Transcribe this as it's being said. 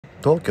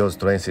Tokyo's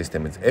train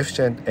system is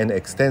efficient and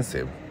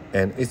extensive,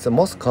 and it's the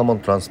most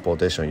common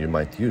transportation you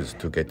might use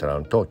to get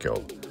around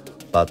Tokyo.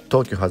 But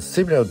Tokyo has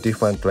several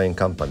different train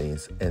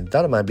companies, and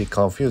that might be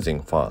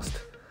confusing first.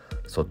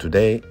 So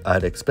today,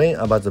 I'll explain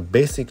about the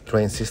basic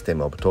train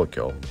system of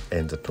Tokyo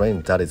and the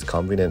train that is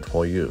convenient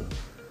for you.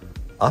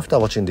 After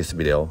watching this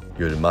video,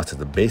 you'll master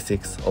the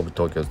basics of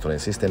Tokyo's train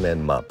system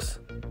and maps.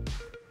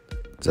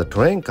 The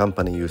train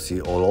company you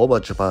see all over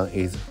Japan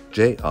is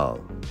JR.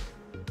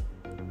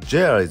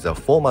 JR is a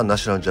former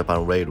National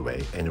Japan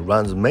Railway and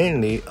runs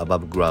mainly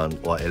above ground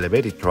or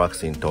elevated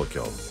tracks in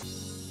Tokyo.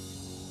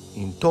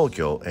 In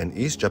Tokyo and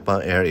East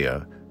Japan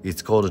area,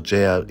 it's called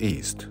JR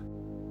East.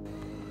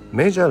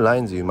 Major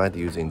lines you might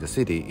use in the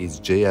city is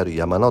JR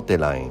Yamanote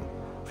Line,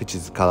 which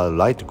is colored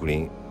light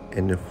green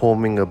and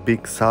forming a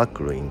big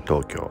circle in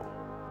Tokyo.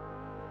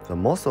 So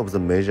most of the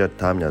major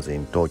terminals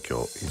in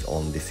Tokyo is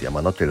on this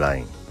Yamanote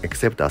Line,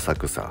 except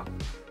Asakusa.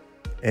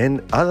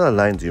 And other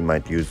lines you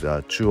might use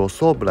are Chuo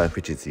Sobu Line,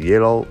 which is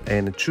yellow,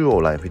 and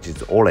Chuo Line, which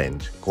is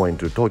orange, going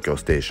to Tokyo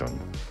Station.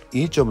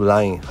 Each of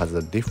line has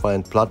a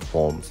different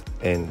platforms,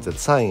 and the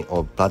sign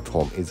of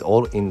platform is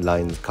all in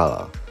line's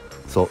color,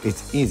 so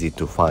it's easy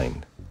to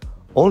find.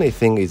 Only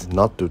thing is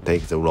not to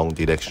take the wrong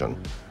direction.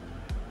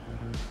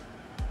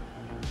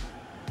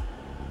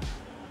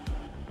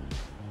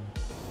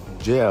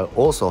 JR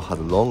also has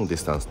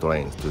long-distance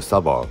trains to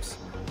suburbs,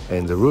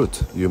 and the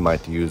route you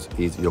might use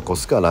is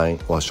Yokosuka Line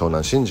or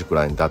Shonan Shinjuku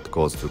Line that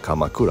goes to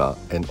Kamakura,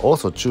 and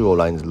also Chuo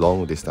Line's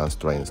long-distance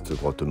trains to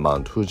go to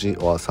Mount Fuji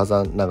or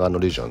Southern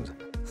Nagano regions.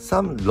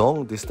 Some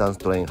long-distance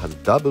train has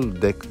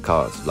double-deck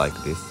cars like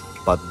this,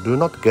 but do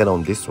not get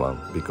on this one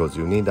because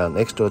you need an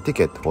extra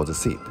ticket for the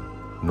seat,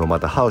 no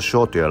matter how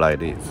short your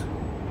ride is.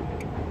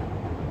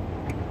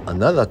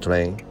 Another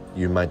train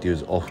you might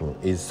use often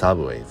is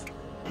subways.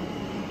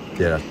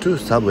 There are two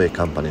subway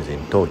companies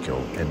in Tokyo,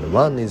 and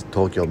one is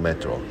Tokyo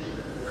Metro,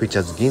 which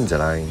has Ginza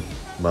Line,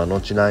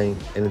 Marunouchi Line,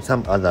 and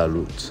some other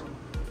routes.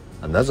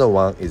 Another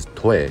one is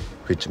Toe,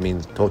 which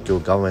means Tokyo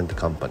Government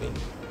Company.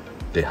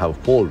 They have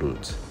 4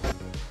 routes.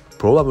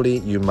 Probably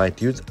you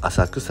might use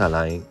Asakusa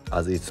Line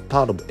as it's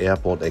part of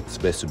Airport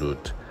Express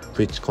route,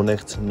 which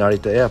connects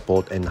Narita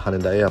Airport and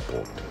Haneda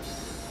Airport.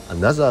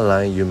 Another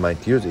line you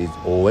might use is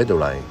Oedo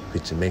Line,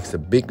 which makes a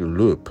big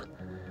loop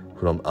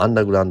from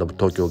underground of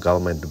Tokyo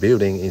Government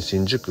Building in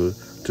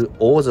Shinjuku to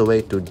all the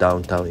way to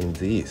downtown in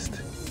the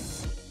east.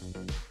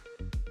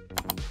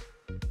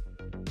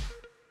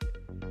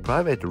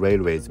 Private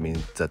railways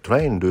means the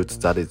train routes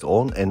that is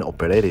owned and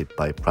operated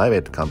by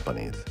private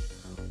companies.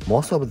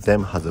 Most of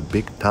them has a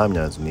big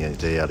terminals near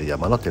JR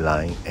Yamanote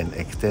Line and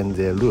extend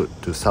their route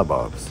to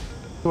suburbs.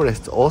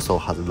 Tourists also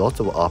have lots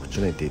of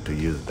opportunity to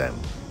use them.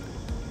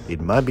 It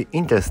might be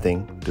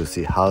interesting to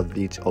see how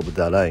each of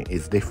the line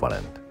is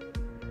different.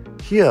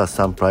 Here are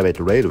some private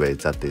railways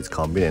that is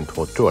convenient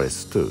for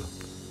tourists too.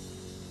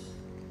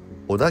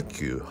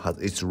 Odakyu has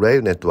its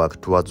rail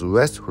network towards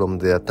west from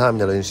their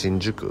terminal in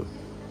Shinjuku.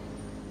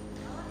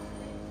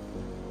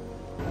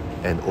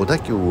 And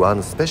Odakyu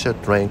runs a special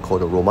train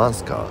called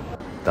Romance Car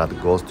that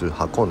goes to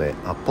Hakone,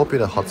 a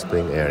popular hot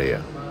spring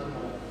area.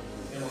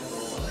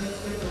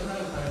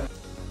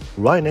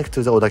 Right next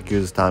to the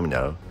Odakyu's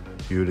terminal,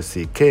 you'll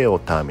see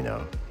Keio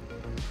Terminal.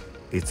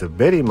 It's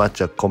very much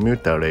a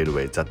commuter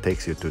railway that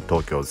takes you to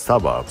Tokyo's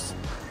suburbs,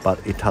 but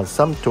it has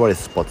some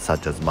tourist spots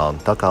such as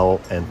Mount Takao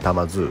and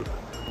Tamazu.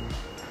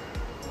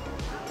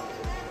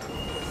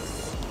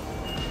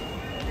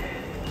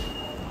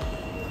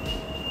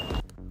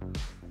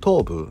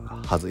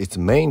 Tobu has its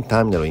main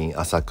terminal in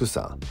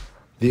Asakusa,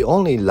 the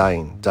only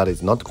line that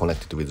is not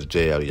connected with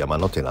JR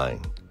Yamanote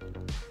Line.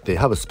 They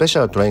have a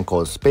special train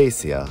called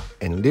Spacia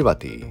and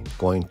Liberty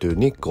going to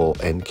Nikko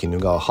and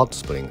Kinugawa Hot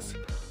Springs,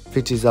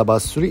 which is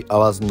about 3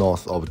 hours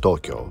north of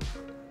Tokyo.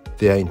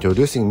 They are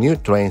introducing new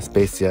train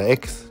Spacia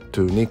X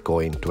to Nikko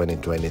in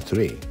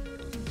 2023.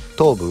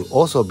 Tobu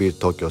also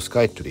built Tokyo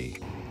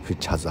Skytree,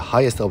 which has the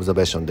highest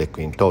observation deck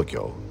in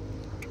Tokyo.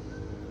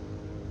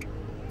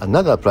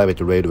 Another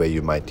private railway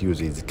you might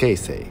use is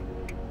Keisei.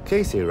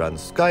 Keisei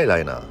runs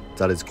Skyliner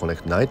that is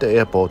connect Narita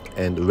Airport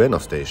and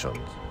Ueno stations.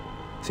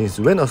 Since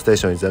Ueno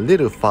station is a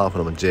little far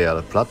from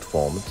JR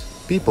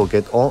platforms, people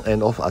get on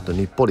and off at the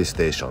Nippori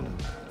station,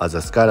 as the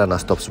Skyliner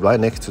stops right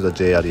next to the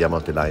JR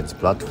Yamanote Line's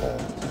platform.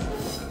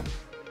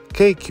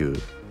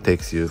 Keikyu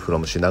takes you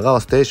from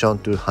Shinagawa Station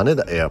to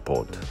Haneda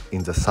Airport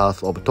in the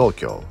south of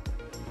Tokyo.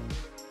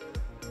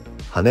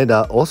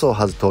 Haneda also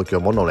has Tokyo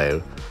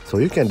monorail, so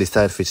you can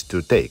decide which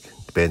to take,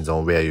 depends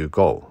on where you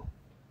go.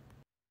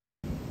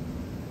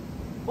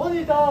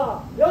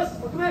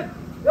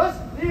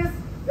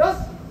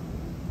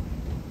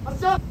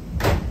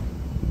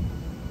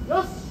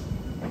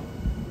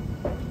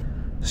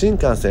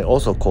 Shinkansen,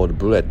 also called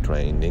bullet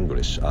train in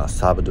English, are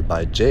served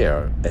by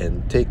JR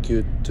and take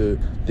you to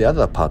the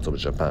other parts of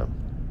Japan.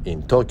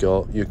 In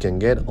Tokyo, you can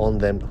get on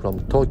them from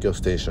Tokyo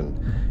Station.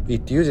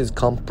 It uses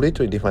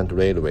completely different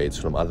railways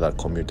from other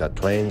commuter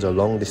trains or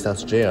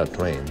long-distance JR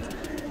trains.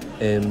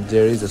 and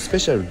there is a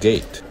special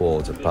gate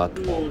for the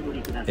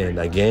platform. And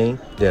again,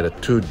 there are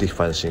two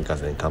different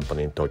Shinkansen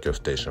companies in Tokyo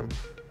Station.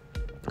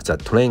 The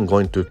train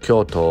going to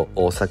Kyoto,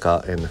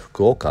 Osaka, and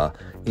Fukuoka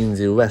in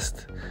the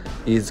west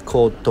is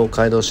called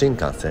Tokaido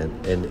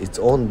Shinkansen, and it's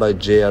owned by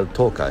JR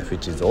Tokai,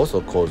 which is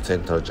also called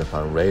Central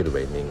Japan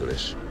Railway in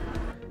English.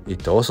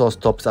 It also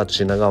stops at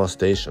Shinagawa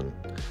Station.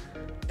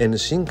 And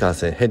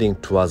Shinkansen heading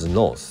towards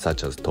north,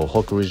 such as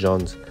Tohoku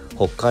regions,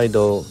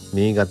 Hokkaido,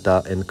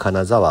 Niigata, and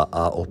Kanazawa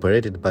are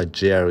operated by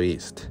JR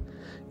East.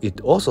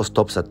 It also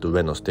stops at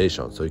Ueno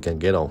Station, so you can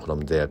get on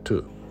from there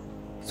too.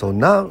 So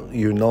now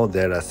you know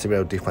there are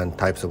several different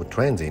types of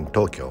trains in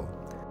Tokyo.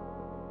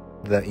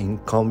 The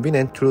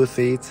inconvenient truth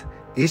is,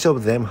 each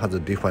of them has a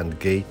different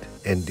gate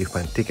and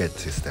different ticket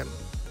system.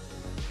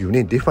 You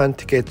need different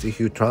tickets if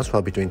you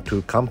transfer between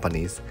two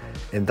companies,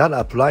 and that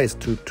applies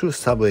to two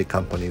subway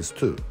companies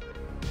too.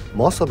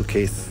 Most of the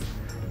cases,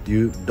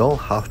 you don't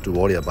have to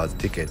worry about the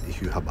ticket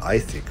if you have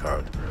IC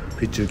card,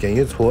 which you can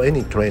use for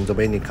any trains of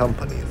any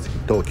companies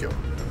in Tokyo.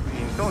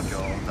 In Tokyo,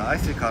 the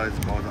IC card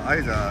is called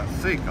either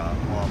Suica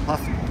or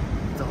Passmo.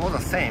 It's all the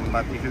same,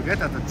 but if you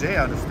get at the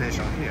JR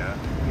station here,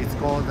 it's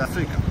called the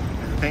Suica,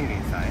 with the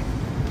penguin sign.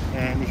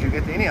 And if you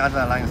get any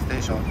other line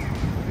station,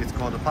 it's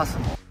called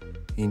Passmo.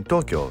 In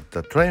Tokyo,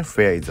 the train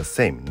fare is the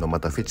same no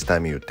matter which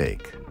time you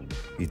take.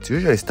 It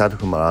usually starts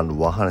from around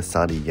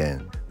 130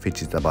 yen,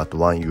 which is about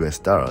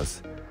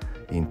 $1.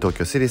 In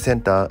Tokyo City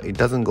Center, it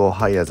doesn't go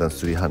higher than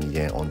 300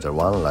 yen on the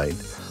one ride,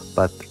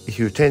 but if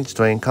you change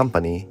train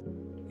company,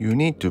 you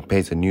need to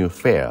pay the new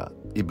fare,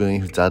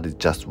 even if that is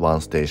just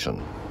one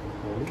station.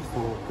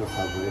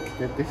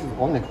 This is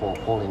only for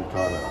foreign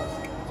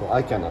travelers, so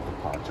I cannot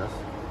purchase.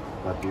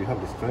 But you have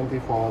this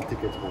 24-hour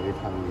tickets for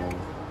 800 yen,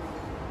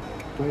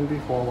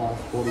 24 hours,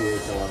 48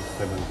 hours,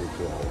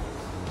 72 hours.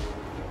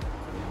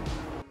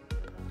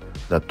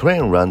 The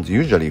train runs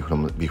usually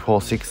from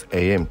before 6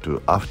 a.m.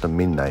 to after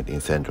midnight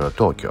in central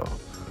Tokyo.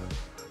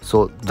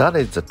 So that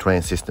is the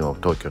train system of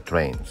Tokyo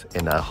trains,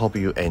 and I hope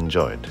you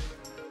enjoyed.